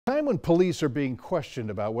Time when police are being questioned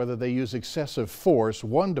about whether they use excessive force,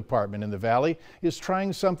 one department in the valley is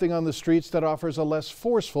trying something on the streets that offers a less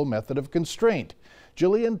forceful method of constraint.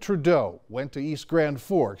 Jillian Trudeau went to East Grand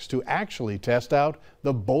Forks to actually test out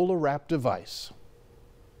the bowler wrap device.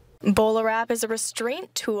 Bowler wrap is a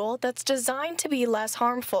restraint tool that's designed to be less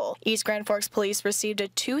harmful. East Grand Forks Police received a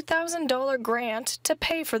 $2,000 grant to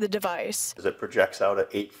pay for the device. It projects out an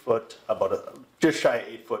 8-foot, just shy of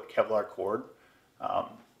 8-foot Kevlar cord.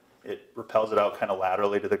 It repels it out kind of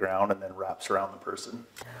laterally to the ground and then wraps around the person.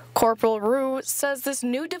 Corporal Rue says this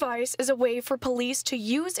new device is a way for police to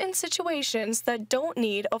use in situations that don't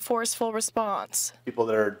need a forceful response. People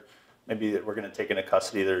that are maybe that we're going to take into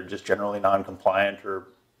custody that are just generally non-compliant or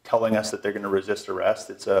telling us that they're going to resist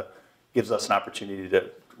arrest, gives us an opportunity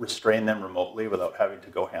to restrain them remotely without having to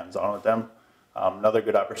go hands-on with them. Another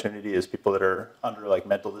good opportunity is people that are under like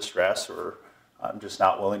mental distress or just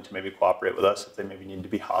not willing to maybe cooperate with us if they maybe need to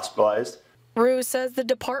be hospitalized. Rue says the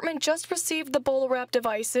department just received the bowler wrap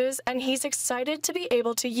devices and he's excited to be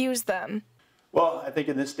able to use them. Well, I think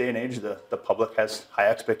in this day and age, the public has high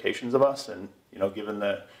expectations of us, and given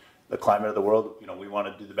the climate of the world, we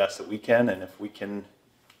want to do the best that we can, and if we can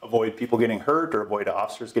avoid people getting hurt or avoid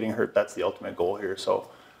officers getting hurt, that's the ultimate goal here. So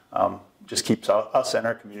just keeps us and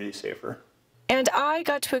our community safer. And I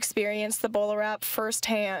got to experience the bowler wrap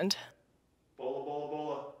firsthand. Bola, bola,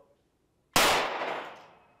 bola.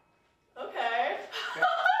 Okay.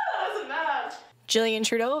 That wasn't bad. Jillian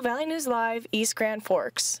Trudeau, Valley News Live, East Grand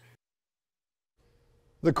Forks.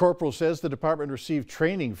 The corporal says the department received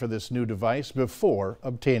training for this new device before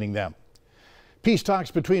obtaining them. Peace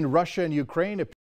talks between Russia and Ukraine